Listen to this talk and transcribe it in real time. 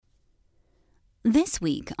This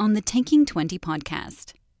week on the Taking 20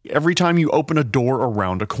 podcast. Every time you open a door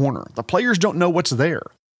around a corner, the players don't know what's there.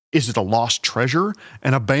 Is it a lost treasure?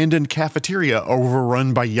 An abandoned cafeteria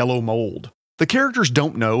overrun by yellow mold? The characters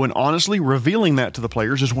don't know, and honestly, revealing that to the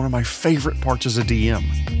players is one of my favorite parts as a DM.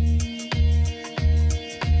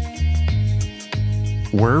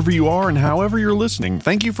 Wherever you are and however you're listening,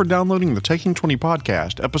 thank you for downloading the Taking 20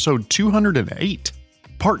 podcast, episode 208,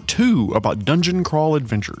 part 2 about dungeon crawl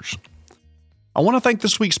adventures. I want to thank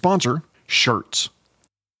this week's sponsor, Shirts.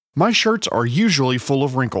 My shirts are usually full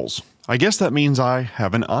of wrinkles. I guess that means I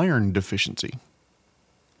have an iron deficiency.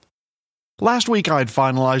 Last week I had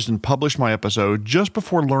finalized and published my episode just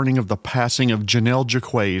before learning of the passing of Janelle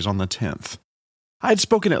Jaquays on the 10th. I had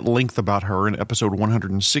spoken at length about her in episode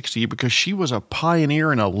 160 because she was a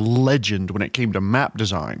pioneer and a legend when it came to map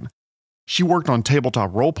design. She worked on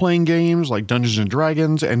tabletop role-playing games like Dungeons &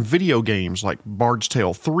 Dragons and video games like Bard's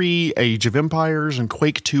Tale 3, Age of Empires, and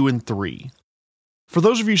Quake 2 and 3. For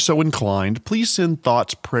those of you so inclined, please send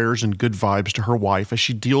thoughts, prayers, and good vibes to her wife as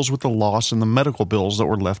she deals with the loss and the medical bills that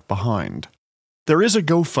were left behind. There is a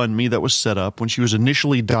GoFundMe that was set up when she was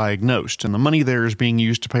initially diagnosed, and the money there is being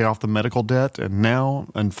used to pay off the medical debt and now,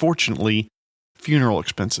 unfortunately, funeral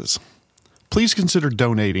expenses. Please consider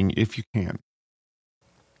donating if you can.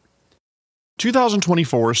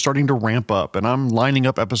 2024 is starting to ramp up, and I'm lining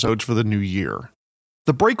up episodes for the new year.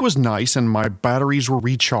 The break was nice, and my batteries were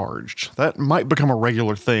recharged. That might become a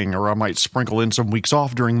regular thing, or I might sprinkle in some weeks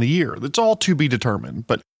off during the year. That's all to be determined,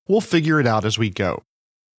 but we'll figure it out as we go.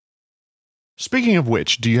 Speaking of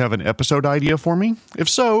which, do you have an episode idea for me? If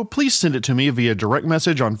so, please send it to me via direct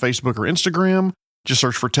message on Facebook or Instagram. Just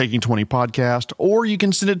search for Taking 20 Podcast, or you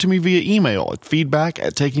can send it to me via email at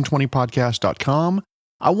feedback@taking20podcast.com.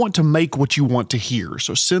 I want to make what you want to hear,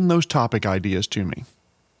 so send those topic ideas to me.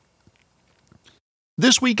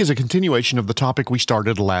 This week is a continuation of the topic we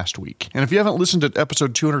started last week, and if you haven't listened to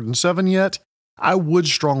episode 207 yet, I would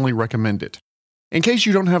strongly recommend it. In case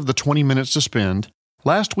you don't have the 20 minutes to spend,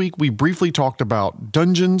 last week we briefly talked about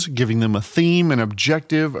dungeons, giving them a theme, an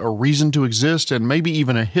objective, a reason to exist, and maybe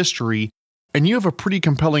even a history, and you have a pretty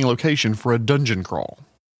compelling location for a dungeon crawl.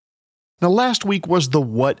 Now, last week was the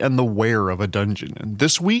what and the where of a dungeon, and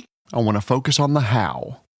this week, I want to focus on the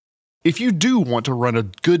how. If you do want to run a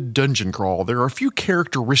good dungeon crawl, there are a few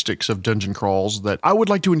characteristics of dungeon crawls that I would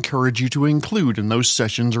like to encourage you to include in those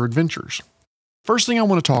sessions or adventures. First thing I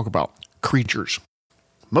want to talk about, creatures.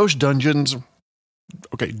 Most dungeons,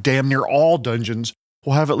 damn near all dungeons,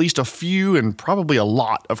 will have at least a few and probably a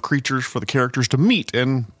lot of creatures for the characters to meet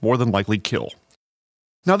and more than likely kill.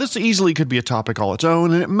 Now, this easily could be a topic all its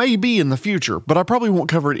own, and it may be in the future, but I probably won't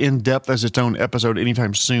cover it in depth as its own episode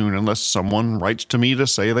anytime soon unless someone writes to me to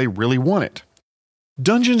say they really want it.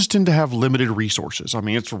 Dungeons tend to have limited resources. I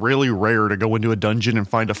mean, it's really rare to go into a dungeon and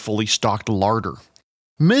find a fully stocked larder.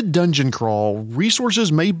 Mid-dungeon crawl,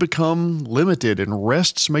 resources may become limited and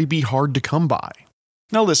rests may be hard to come by.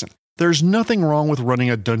 Now listen, there's nothing wrong with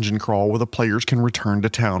running a dungeon crawl where the players can return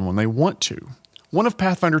to town when they want to. One of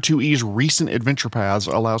Pathfinder 2E's recent adventure paths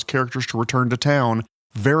allows characters to return to town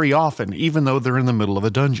very often, even though they're in the middle of a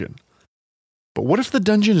dungeon. But what if the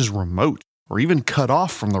dungeon is remote, or even cut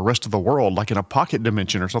off from the rest of the world, like in a pocket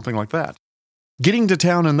dimension or something like that? Getting to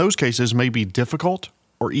town in those cases may be difficult,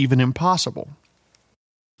 or even impossible.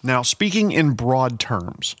 Now, speaking in broad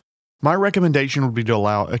terms, my recommendation would be to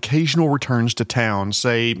allow occasional returns to town,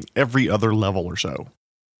 say every other level or so.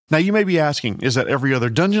 Now, you may be asking, is that every other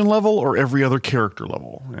dungeon level or every other character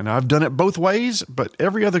level? And I've done it both ways, but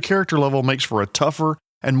every other character level makes for a tougher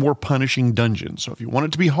and more punishing dungeon. So if you want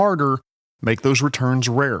it to be harder, make those returns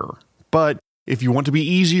rarer. But if you want to be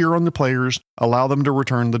easier on the players, allow them to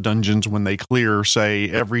return the dungeons when they clear, say,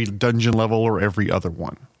 every dungeon level or every other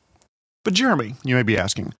one. But Jeremy, you may be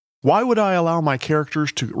asking, why would I allow my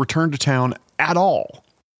characters to return to town at all?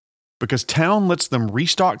 Because town lets them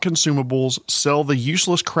restock consumables, sell the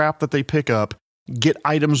useless crap that they pick up, get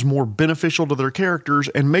items more beneficial to their characters,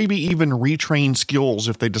 and maybe even retrain skills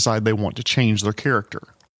if they decide they want to change their character.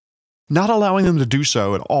 Not allowing them to do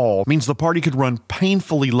so at all means the party could run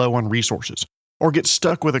painfully low on resources, or get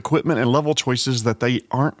stuck with equipment and level choices that they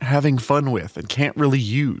aren't having fun with and can't really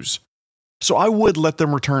use. So I would let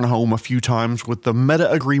them return home a few times with the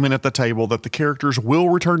meta agreement at the table that the characters will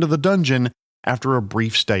return to the dungeon after a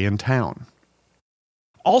brief stay in town.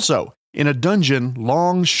 Also, in a dungeon,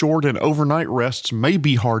 long, short, and overnight rests may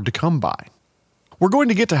be hard to come by. We're going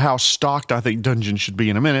to get to how stocked I think dungeons should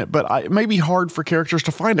be in a minute, but it may be hard for characters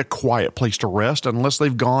to find a quiet place to rest unless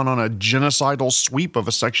they've gone on a genocidal sweep of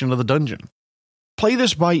a section of the dungeon. Play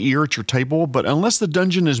this by ear at your table, but unless the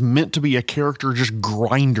dungeon is meant to be a character just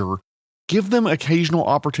grinder, give them occasional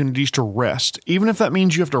opportunities to rest, even if that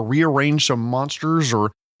means you have to rearrange some monsters or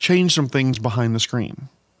change some things behind the screen.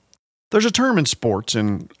 There's a term in sports,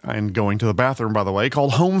 and going to the bathroom, by the way,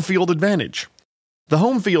 called home field advantage. The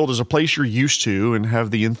home field is a place you're used to and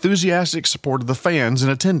have the enthusiastic support of the fans in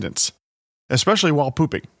attendance, especially while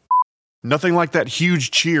pooping. Nothing like that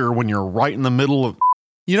huge cheer when you're right in the middle of...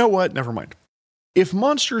 You know what? Never mind. If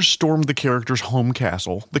monsters stormed the character's home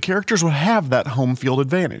castle, the characters would have that home field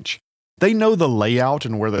advantage. They know the layout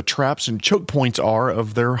and where the traps and choke points are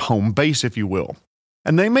of their home base, if you will.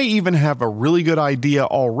 And they may even have a really good idea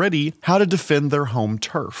already how to defend their home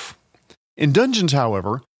turf. In Dungeons,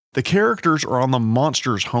 however, the characters are on the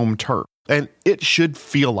monster's home turf, and it should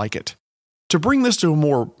feel like it. To bring this to a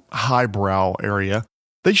more highbrow area,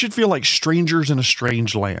 they should feel like strangers in a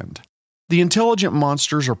strange land. The intelligent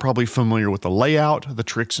monsters are probably familiar with the layout, the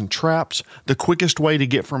tricks and traps, the quickest way to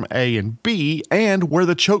get from A and B, and where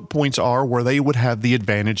the choke points are where they would have the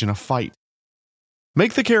advantage in a fight.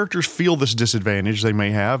 Make the characters feel this disadvantage they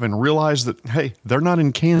may have and realize that, hey, they're not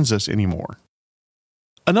in Kansas anymore.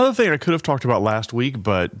 Another thing I could have talked about last week,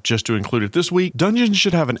 but just to include it this week, dungeons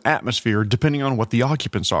should have an atmosphere depending on what the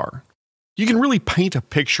occupants are. You can really paint a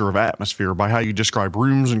picture of atmosphere by how you describe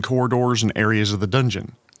rooms and corridors and areas of the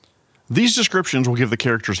dungeon. These descriptions will give the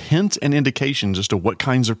characters hints and indications as to what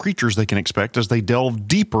kinds of creatures they can expect as they delve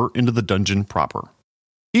deeper into the dungeon proper.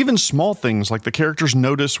 Even small things like the characters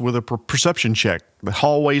notice with a perception check the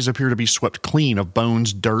hallways appear to be swept clean of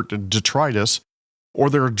bones, dirt, and detritus, or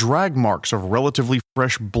there are drag marks of relatively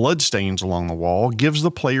fresh blood stains along the wall gives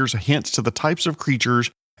the players hints to the types of creatures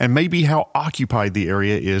and maybe how occupied the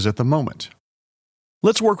area is at the moment.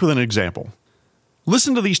 Let's work with an example.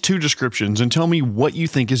 Listen to these two descriptions and tell me what you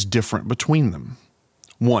think is different between them.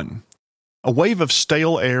 1. A wave of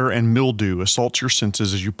stale air and mildew assaults your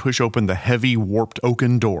senses as you push open the heavy, warped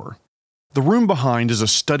oaken door. The room behind is a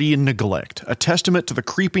study in neglect, a testament to the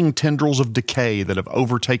creeping tendrils of decay that have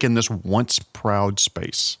overtaken this once proud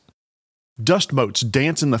space. Dust motes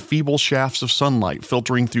dance in the feeble shafts of sunlight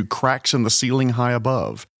filtering through cracks in the ceiling high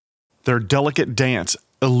above, their delicate dance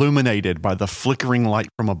illuminated by the flickering light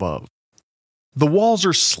from above. The walls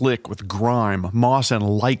are slick with grime, moss, and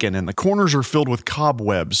lichen, and the corners are filled with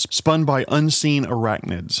cobwebs spun by unseen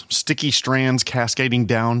arachnids, sticky strands cascading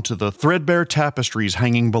down to the threadbare tapestries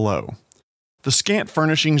hanging below. The scant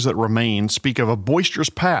furnishings that remain speak of a boisterous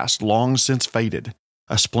past long since faded.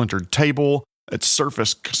 A splintered table, its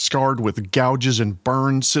surface scarred with gouges and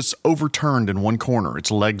burns, sits overturned in one corner, its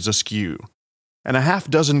legs askew. And a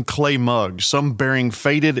half-dozen clay mugs, some bearing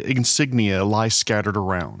faded insignia, lie scattered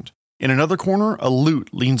around. In another corner, a lute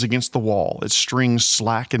leans against the wall, its strings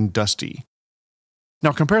slack and dusty.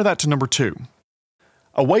 Now compare that to number 2.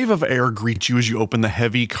 A wave of air greets you as you open the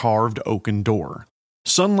heavy carved oaken door.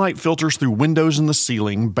 Sunlight filters through windows in the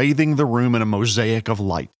ceiling, bathing the room in a mosaic of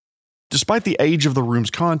light. Despite the age of the room's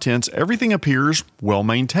contents, everything appears well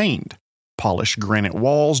maintained. Polished granite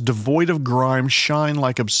walls, devoid of grime, shine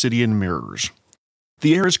like obsidian mirrors.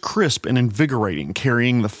 The air is crisp and invigorating,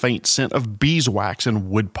 carrying the faint scent of beeswax and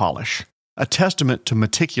wood polish, a testament to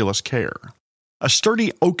meticulous care. A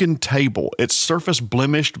sturdy oaken table, its surface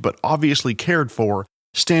blemished but obviously cared for,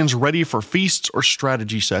 stands ready for feasts or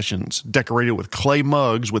strategy sessions, decorated with clay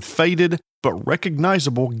mugs with faded but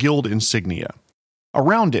recognizable guild insignia.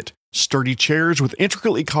 Around it, sturdy chairs with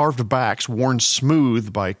intricately carved backs worn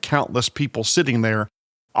smooth by countless people sitting there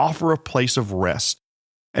offer a place of rest.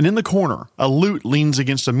 And in the corner, a lute leans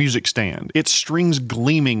against a music stand, its strings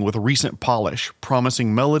gleaming with recent polish,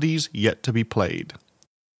 promising melodies yet to be played.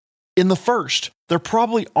 In the first, there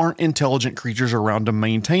probably aren't intelligent creatures around to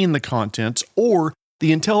maintain the contents, or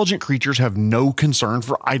the intelligent creatures have no concern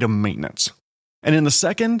for item maintenance. And in the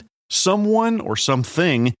second, someone or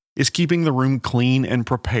something is keeping the room clean and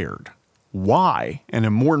prepared. Why? And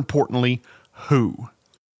more importantly, who?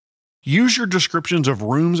 Use your descriptions of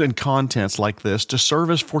rooms and contents like this to serve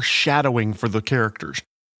as foreshadowing for the characters.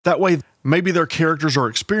 That way, maybe their characters are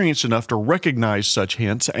experienced enough to recognize such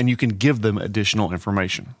hints and you can give them additional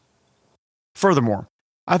information. Furthermore,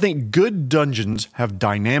 I think good dungeons have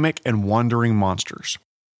dynamic and wandering monsters.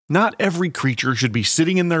 Not every creature should be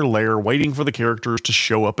sitting in their lair waiting for the characters to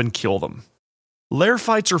show up and kill them. Lair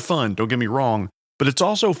fights are fun, don't get me wrong, but it's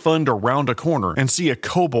also fun to round a corner and see a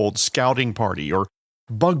kobold scouting party, or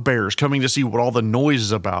bugbears coming to see what all the noise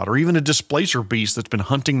is about, or even a displacer beast that's been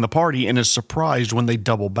hunting the party and is surprised when they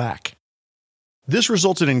double back. This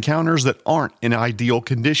results in encounters that aren't in ideal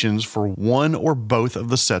conditions for one or both of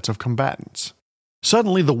the sets of combatants.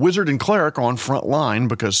 Suddenly, the wizard and cleric are on front line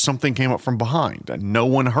because something came up from behind and no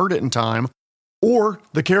one heard it in time, Or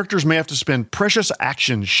the characters may have to spend precious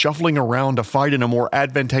actions shuffling around to fight in a more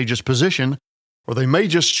advantageous position, or they may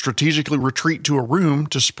just strategically retreat to a room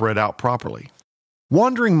to spread out properly.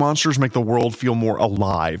 Wandering monsters make the world feel more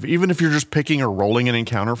alive, even if you're just picking or rolling an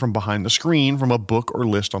encounter from behind the screen from a book or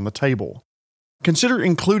list on the table. Consider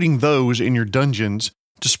including those in your dungeons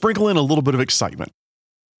to sprinkle in a little bit of excitement.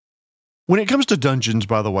 When it comes to dungeons,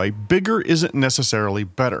 by the way, bigger isn't necessarily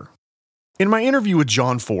better. In my interview with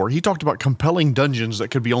John 4, he talked about compelling dungeons that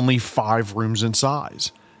could be only 5 rooms in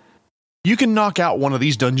size. You can knock out one of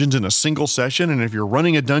these dungeons in a single session, and if you're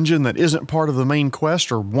running a dungeon that isn't part of the main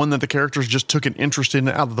quest or one that the characters just took an interest in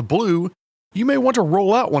out of the blue, you may want to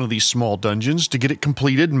roll out one of these small dungeons to get it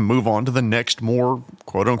completed and move on to the next more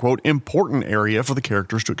quote-unquote important area for the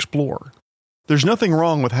characters to explore. There's nothing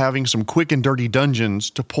wrong with having some quick and dirty dungeons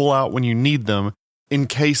to pull out when you need them in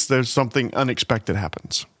case there's something unexpected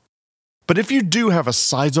happens. But if you do have a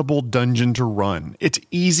sizable dungeon to run, it's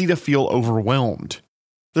easy to feel overwhelmed.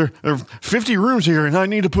 There are 50 rooms here, and I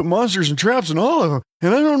need to put monsters and traps in all of them,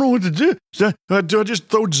 and I don't know what to do. Do I just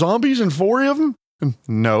throw zombies in 4 of them?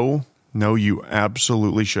 No, you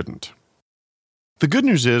absolutely shouldn't. The good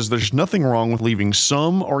news is there's nothing wrong with leaving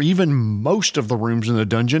some or even most of the rooms in the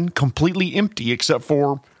dungeon completely empty except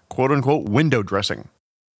for quote-unquote window dressing.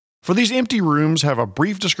 For these empty rooms, have a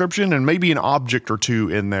brief description and maybe an object or two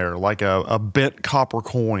in there, like a bent copper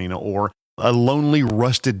coin or a lonely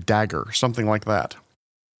rusted dagger, something like that.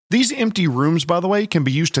 These empty rooms, by the way, can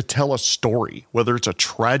be used to tell a story, whether it's a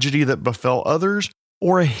tragedy that befell others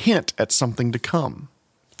or a hint at something to come.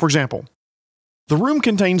 For example, the room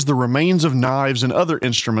contains the remains of knives and other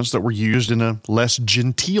instruments that were used in a less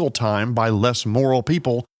genteel time by less moral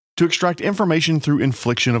people to extract information through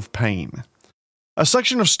infliction of pain. A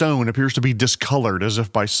section of stone appears to be discolored as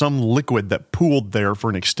if by some liquid that pooled there for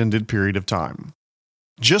an extended period of time.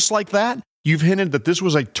 Just like that, you've hinted that this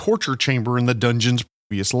was a torture chamber in the dungeon's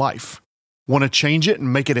previous life. Want to change it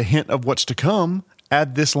and make it a hint of what's to come?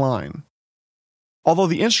 Add this line. Although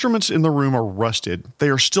the instruments in the room are rusted, they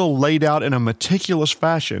are still laid out in a meticulous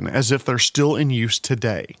fashion as if they're still in use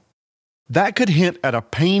today. That could hint at a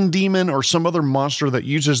pain demon or some other monster that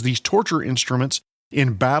uses these torture instruments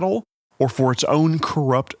in battle or for its own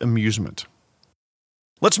corrupt amusement.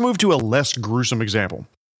 Let's move to a less gruesome example.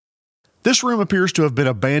 This room appears to have been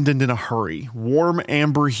abandoned in a hurry. Warm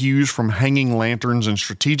amber hues from hanging lanterns and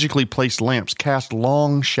strategically placed lamps cast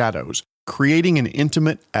long shadows, creating an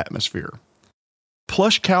intimate atmosphere.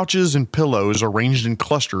 Plush couches and pillows arranged in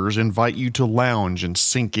clusters invite you to lounge and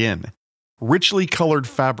sink in. Richly colored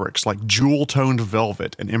fabrics like jewel-toned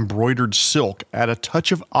velvet and embroidered silk add a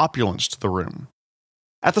touch of opulence to the room.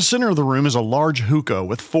 At the center of the room is a large hookah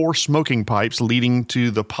with 4 smoking pipes leading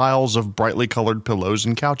to the piles of brightly colored pillows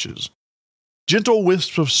and couches. Gentle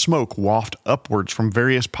wisps of smoke waft upwards from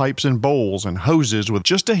various pipes and bowls and hoses with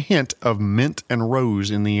just a hint of mint and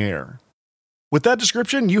rose in the air. With that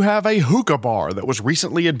description, you have a hookah bar that was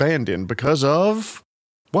recently abandoned because of...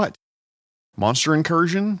 what? Monster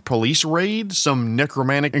incursion? Police raid? Some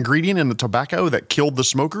necromantic ingredient in the tobacco that killed the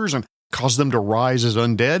smokers and caused them to rise as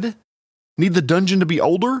undead? Need the dungeon to be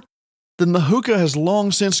older? Then the hookah has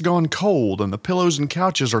long since gone cold and the pillows and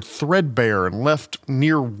couches are threadbare and left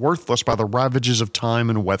near worthless by the ravages of time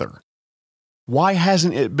and weather. Why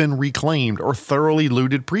hasn't it been reclaimed or thoroughly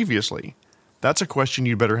looted previously? That's a question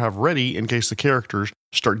you'd better have ready in case the characters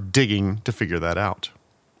start digging to figure that out.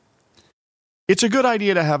 It's a good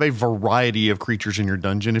idea to have a variety of creatures in your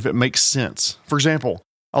dungeon if it makes sense. For example,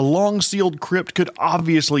 a long-sealed crypt could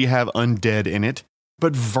obviously have undead in it,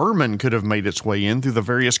 but vermin could have made its way in through the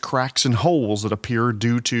various cracks and holes that appear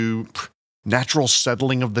due to natural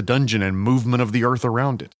settling of the dungeon and movement of the earth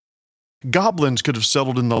around it. Goblins could have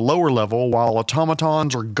settled in the lower level while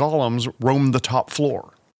automatons or golems roamed the top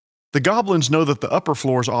floor. The goblins know that the upper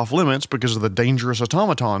floor is off limits because of the dangerous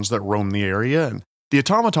automatons that roam the area, and the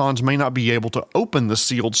automatons may not be able to open the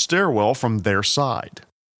sealed stairwell from their side.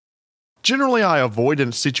 Generally, I avoid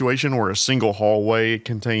a situation where a single hallway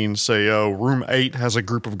contains, say, room 8 has a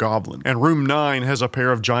group of goblins, and room 9 has a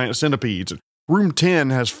pair of giant centipedes, and room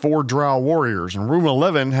 10 has 4 drow warriors, and room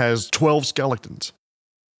 11 has 12 skeletons.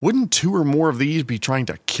 Wouldn't 2 or more of these be trying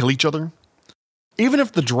to kill each other? Even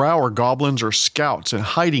if the drow or goblins are scouts and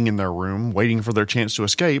hiding in their room, waiting for their chance to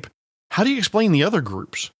escape, how do you explain the other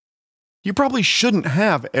groups? You probably shouldn't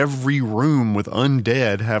have every room with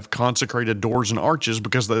undead have consecrated doors and arches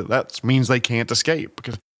because that means they can't escape,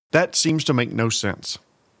 because that seems to make no sense.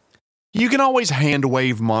 You can always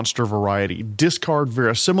hand-wave monster variety, discard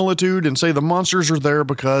verisimilitude, and say the monsters are there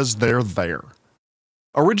because they're there.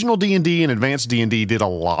 Original D&D and Advanced D&D did a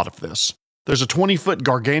lot of this. There's a 20-foot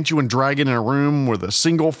gargantuan dragon in a room with a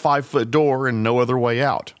single 5-foot door and no other way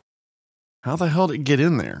out. How the hell did it get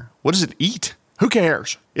in there? What does it eat? Who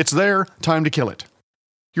cares? It's there, time to kill it.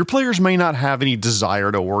 Your players may not have any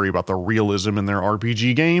desire to worry about the realism in their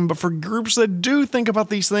RPG game, but for groups that do think about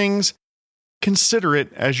these things, consider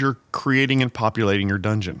it as you're creating and populating your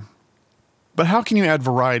dungeon. But how can you add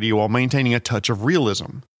variety while maintaining a touch of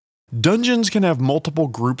realism? Dungeons can have multiple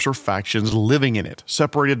groups or factions living in it,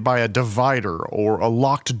 separated by a divider or a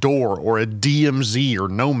locked door or a DMZ or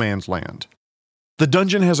no man's land. The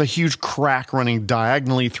dungeon has a huge crack running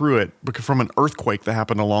diagonally through it from an earthquake that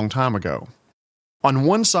happened a long time ago. On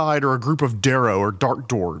one side are a group of Darrow or Dark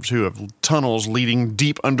Dwarves who have tunnels leading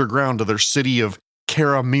deep underground to their city of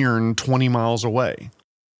Karamirn 20 miles away.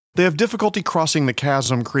 They have difficulty crossing the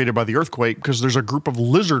chasm created by the earthquake because there's a group of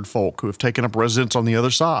lizard folk who have taken up residence on the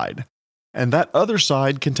other side. And that other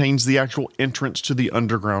side contains the actual entrance to the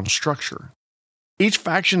underground structure. Each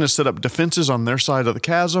faction has set up defenses on their side of the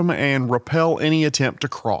chasm and repel any attempt to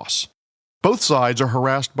cross. Both sides are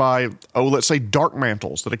harassed by, let's say dark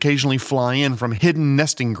mantles that occasionally fly in from hidden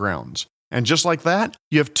nesting grounds. And just like that,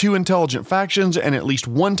 you have two intelligent factions and at least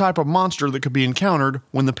one type of monster that could be encountered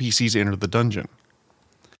when the PCs enter the dungeon.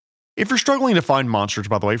 If you're struggling to find monsters,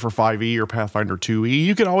 by the way, for 5e or Pathfinder 2e,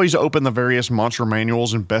 you can always open the various monster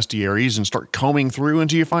manuals and bestiaries and start combing through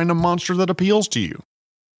until you find a monster that appeals to you.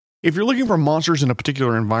 If you're looking for monsters in a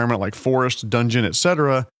particular environment like forest, dungeon,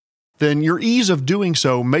 etc., then your ease of doing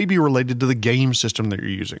so may be related to the game system that you're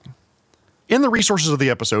using. In the resources of the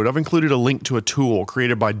episode, I've included a link to a tool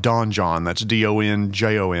created by Donjon, that's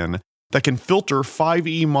Donjon, that can filter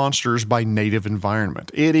 5e monsters by native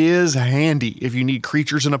environment. It is handy if you need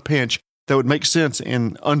creatures in a pinch that would make sense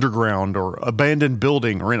in underground or abandoned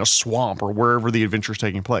building or in a swamp or wherever the adventure is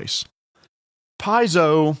taking place.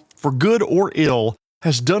 Paizo, for good or ill,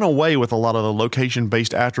 has done away with a lot of the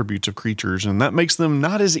location-based attributes of creatures, and that makes them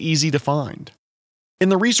not as easy to find. In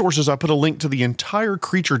the resources, I put a link to the entire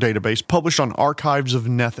creature database published on Archives of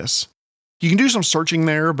Nethys. You can do some searching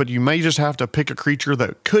there, but you may just have to pick a creature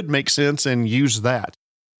that could make sense and use that.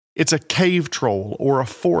 It's a cave troll, or a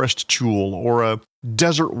forest chul, or a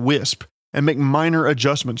desert wisp, and make minor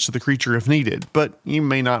adjustments to the creature if needed, but you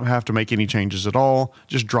may not have to make any changes at all,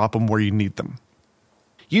 just drop them where you need them.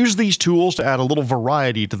 Use these tools to add a little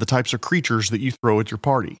variety to the types of creatures that you throw at your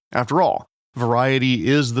party. After all, variety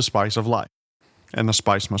is the spice of life, and the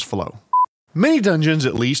spice must flow. Many dungeons,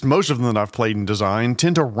 at least most of them that I've played and designed,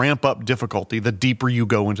 tend to ramp up difficulty the deeper you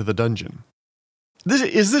go into the dungeon.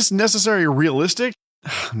 Is this necessarily realistic?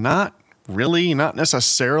 Not really, not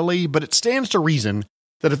necessarily, but it stands to reason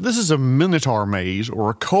that if this is a Minotaur maze or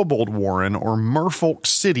a Kobold Warren or Merfolk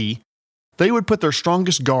City, they would put their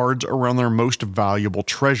strongest guards around their most valuable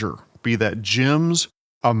treasure, be that gems,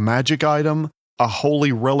 a magic item, a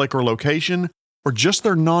holy relic or location, or just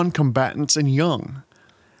their non-combatants and young.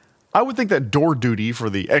 I would think that door duty for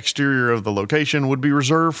the exterior of the location would be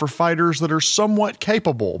reserved for fighters that are somewhat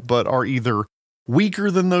capable, but are either weaker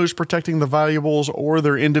than those protecting the valuables or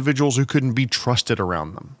they're individuals who couldn't be trusted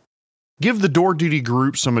around them. Give the door duty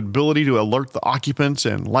group some ability to alert the occupants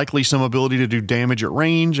and likely some ability to do damage at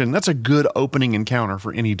range, and that's a good opening encounter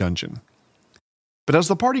for any dungeon. But as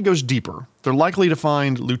the party goes deeper, they're likely to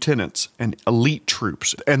find lieutenants and elite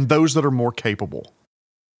troops and those that are more capable.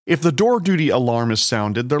 If the door duty alarm is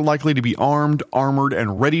sounded, they're likely to be armed, armored,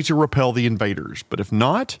 and ready to repel the invaders. But if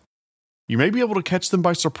not, you may be able to catch them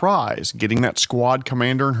by surprise, getting that squad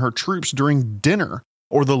commander and her troops during dinner,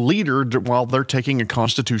 or the leader while they're taking a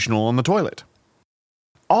constitutional on the toilet.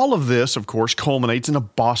 All of this, of course, culminates in a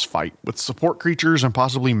boss fight with support creatures and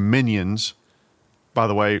possibly minions. By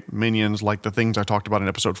the way, minions like the things I talked about in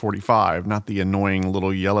episode 45, not the annoying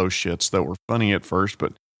little yellow shits that were funny at first,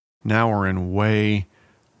 but now we're in way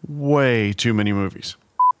too many movies.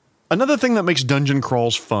 Another thing that makes dungeon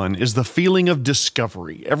crawls fun is the feeling of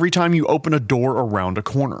discovery every time you open a door around a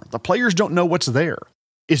corner. The players don't know what's there.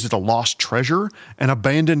 Is it a lost treasure? An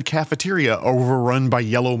abandoned cafeteria overrun by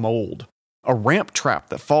yellow mold? A ramp trap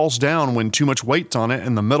that falls down when too much weight's on it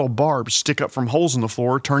and the metal barbs stick up from holes in the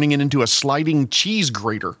floor, turning it into a sliding cheese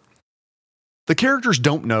grater? The characters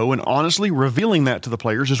don't know, and honestly, revealing that to the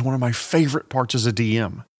players is one of my favorite parts as a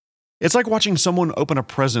DM. It's like watching someone open a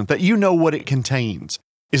present that you know what it contains.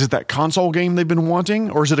 Is it that console game they've been wanting,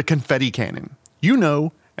 or is it a confetti cannon? You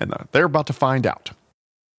know, and they're about to find out.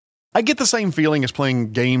 I get the same feeling as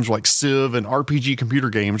playing games like Civ and RPG computer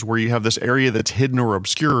games where you have this area that's hidden or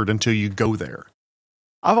obscured until you go there.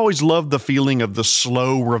 I've always loved the feeling of the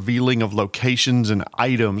slow revealing of locations and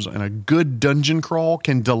items, and a good dungeon crawl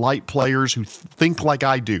can delight players who think like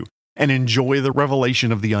I do and enjoy the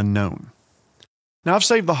revelation of the unknown. Now, I've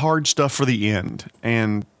saved the hard stuff for the end,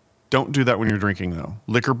 and don't do that when you're drinking, though.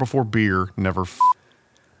 Liquor before beer, never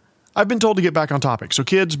I've been told to get back on topic, so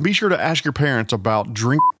kids, be sure to ask your parents about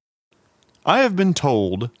drink. I have been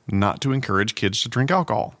told not to encourage kids to drink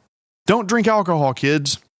alcohol. Don't drink alcohol,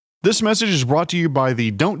 kids. This message is brought to you by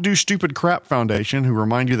the Don't Do Stupid Crap Foundation, who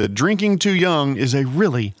remind you that drinking too young is a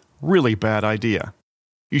really, really bad idea.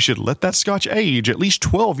 You should let that scotch age at least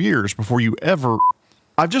 12 years before you ever...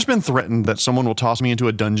 I've just been threatened that someone will toss me into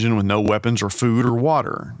a dungeon with no weapons or food or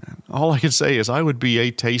water. All I can say is I would be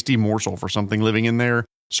a tasty morsel for something living in there,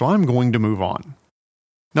 so I'm going to move on.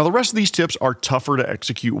 Now, the rest of these tips are tougher to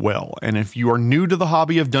execute well, and if you are new to the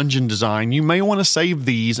hobby of dungeon design, you may want to save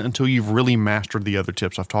these until you've really mastered the other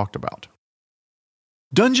tips I've talked about.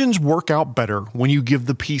 Dungeons work out better when you give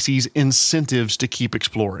the PCs incentives to keep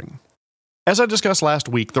exploring. As I discussed last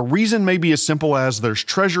week, the reason may be as simple as there's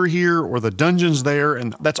treasure here or the dungeon's there,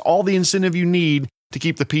 and that's all the incentive you need to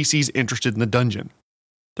keep the PCs interested in the dungeon.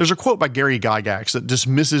 There's a quote by Gary Gygax that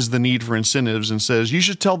dismisses the need for incentives and says, you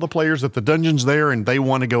should tell the players that the dungeon's there and they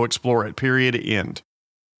want to go explore it, period, end.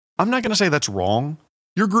 I'm not going to say that's wrong.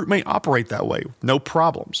 Your group may operate that way, no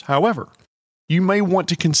problems. However, you may want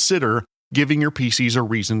to consider giving your PCs a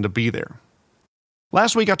reason to be there.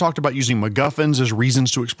 Last week I talked about using MacGuffins as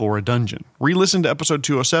reasons to explore a dungeon. Re-listen to episode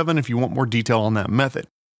 207 if you want more detail on that method.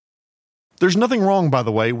 There's nothing wrong, by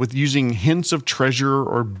the way, with using hints of treasure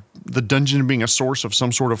or the dungeon being a source of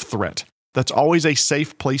some sort of threat. That's always a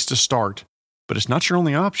safe place to start, but it's not your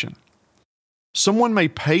only option. Someone may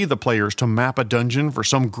pay the players to map a dungeon for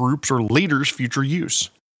some group's or leaders' future use.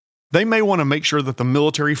 They may want to make sure that the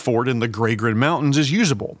military fort in the Grey Grid Mountains is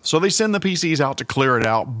usable, so they send the PCs out to clear it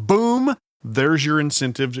out. Boom! There's your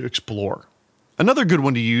incentive to explore. Another good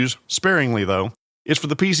one to use, sparingly though, is for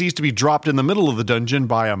the PCs to be dropped in the middle of the dungeon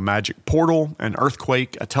by a magic portal, an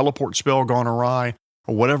earthquake, a teleport spell gone awry,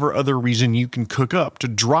 or whatever other reason you can cook up to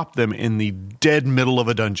drop them in the dead middle of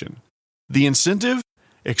a dungeon. The incentive?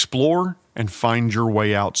 Explore and find your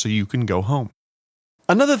way out so you can go home.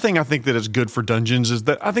 Another thing I think that is good for dungeons is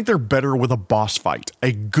that I think they're better with a boss fight,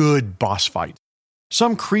 a good boss fight.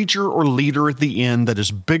 Some creature or leader at the end that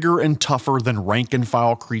is bigger and tougher than rank and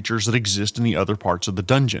file creatures that exist in the other parts of the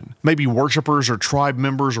dungeon. Maybe worshippers or tribe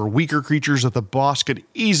members or weaker creatures that the boss could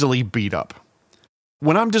easily beat up.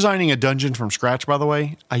 When I'm designing a dungeon from scratch, by the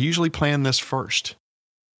way, I usually plan this first.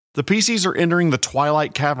 The PCs are entering the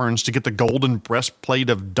Twilight Caverns to get the golden breastplate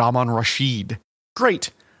of Daman Rashid.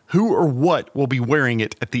 Great! Who or what will be wearing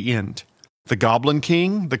it at the end? The Goblin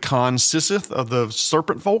King, the Khan Sisith of the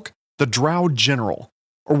Serpent Folk, the Drow General?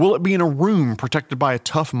 Or will it be in a room protected by a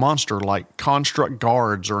tough monster like Construct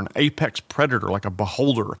Guards or an apex predator like a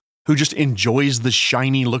Beholder who just enjoys the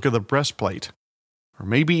shiny look of the breastplate? Or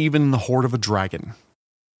maybe even the horde of a dragon.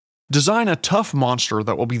 Design a tough monster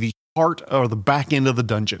that will be the heart or the back end of the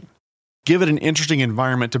dungeon. Give it an interesting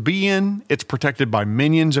environment to be in. It's protected by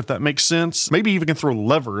minions, if that makes sense. Maybe even can throw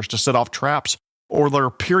levers to set off traps, or there are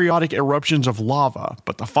periodic eruptions of lava,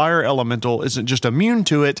 but the fire elemental isn't just immune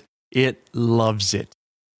to it, it loves it.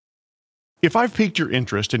 If I've piqued your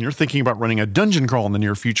interest and you're thinking about running a dungeon crawl in the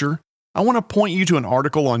near future, I want to point you to an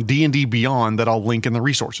article on D&D Beyond that I'll link in the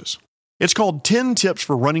resources. It's called 10 Tips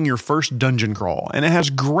for Running Your First Dungeon Crawl, and it has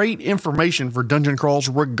great information for dungeon crawls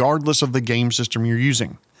regardless of the game system you're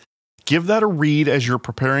using. Give that a read as you're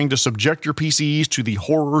preparing to subject your PCs to the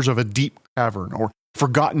horrors of a deep cavern, or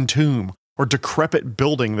forgotten tomb, or decrepit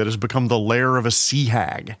building that has become the lair of a sea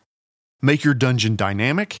hag. Make your dungeon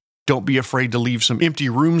dynamic. Don't be afraid to leave some empty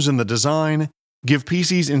rooms in the design. Give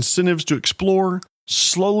PCs incentives to explore.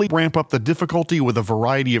 Slowly ramp up the difficulty with a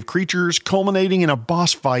variety of creatures, culminating in a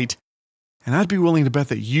boss fight. And I'd be willing to bet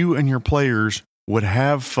that you and your players would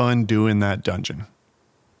have fun doing that dungeon.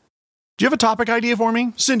 Do you have a topic idea for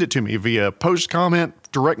me? Send it to me via post, comment,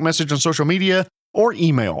 direct message on social media, or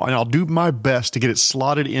email, and I'll do my best to get it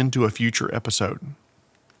slotted into a future episode.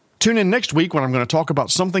 Tune in next week when I'm going to talk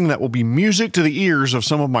about something that will be music to the ears of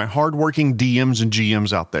some of my hardworking DMs and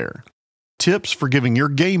GMs out there. Tips for giving your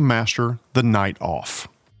game master the night off.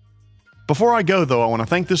 Before I go, though, I want to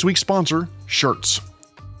thank this week's sponsor, Shirts.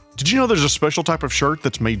 Did you know there's a special type of shirt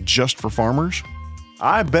that's made just for farmers?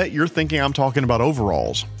 I bet you're thinking I'm talking about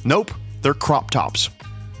overalls. Nope, they're crop tops.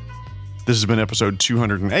 This has been episode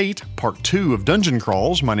 208, part 2 of Dungeon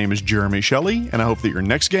Crawls. My name is Jeremy Shelley, and I hope that your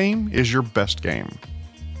next game is your best game.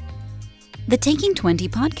 The Taking 20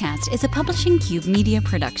 podcast is a Publishing Cube media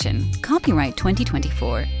production. Copyright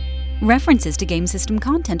 2024. References to game system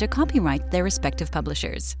content are copyright their respective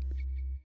publishers.